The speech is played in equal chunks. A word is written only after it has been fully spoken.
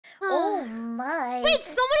wait,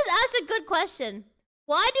 someone has asked a good question.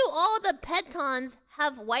 Why do all the Petons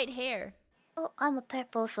have white hair? Oh, I'm a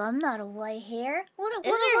purple, so I'm not a white hair. Isn't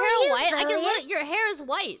your hair white? I can let your hair is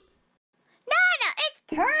white. No, it's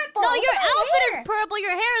purple. No, your outfit is purple.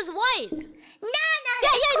 Your hair is white. No. Yeah.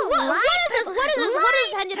 What is this? What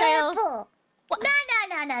is Henya? Purple.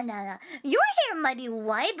 No. Your hair might be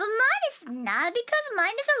white, but mine is not because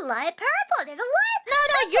mine is a light purple. There's a light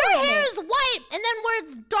purple. No, your hair is white, and then where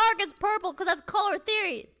it's dark, it's purple, because that's color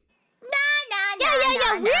theory. No.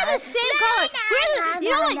 Yeah. We're the same color. You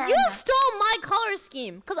know what? You stole my color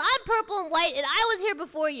scheme, because I'm purple and white, and I was here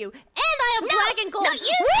before you. And I am black and gold. No, we're the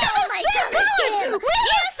same color. We're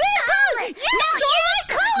the same color. You stole my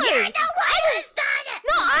color. You're the one who started.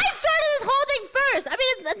 No, I started this whole thing first. I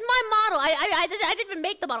mean, that's my model. I didn't even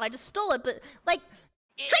make the model. I just stole it. But like,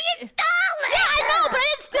 so you stole it. Yeah, I know, but I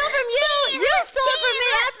didn't steal from you. You stole it from me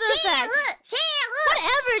after the fact.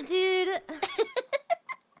 Whatever, dude.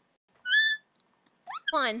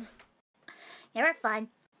 Fun. You were fun.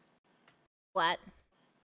 What?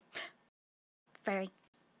 Furry.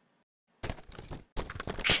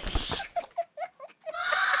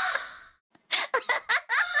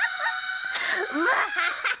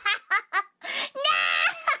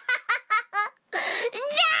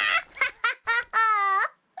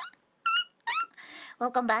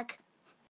 Welcome back.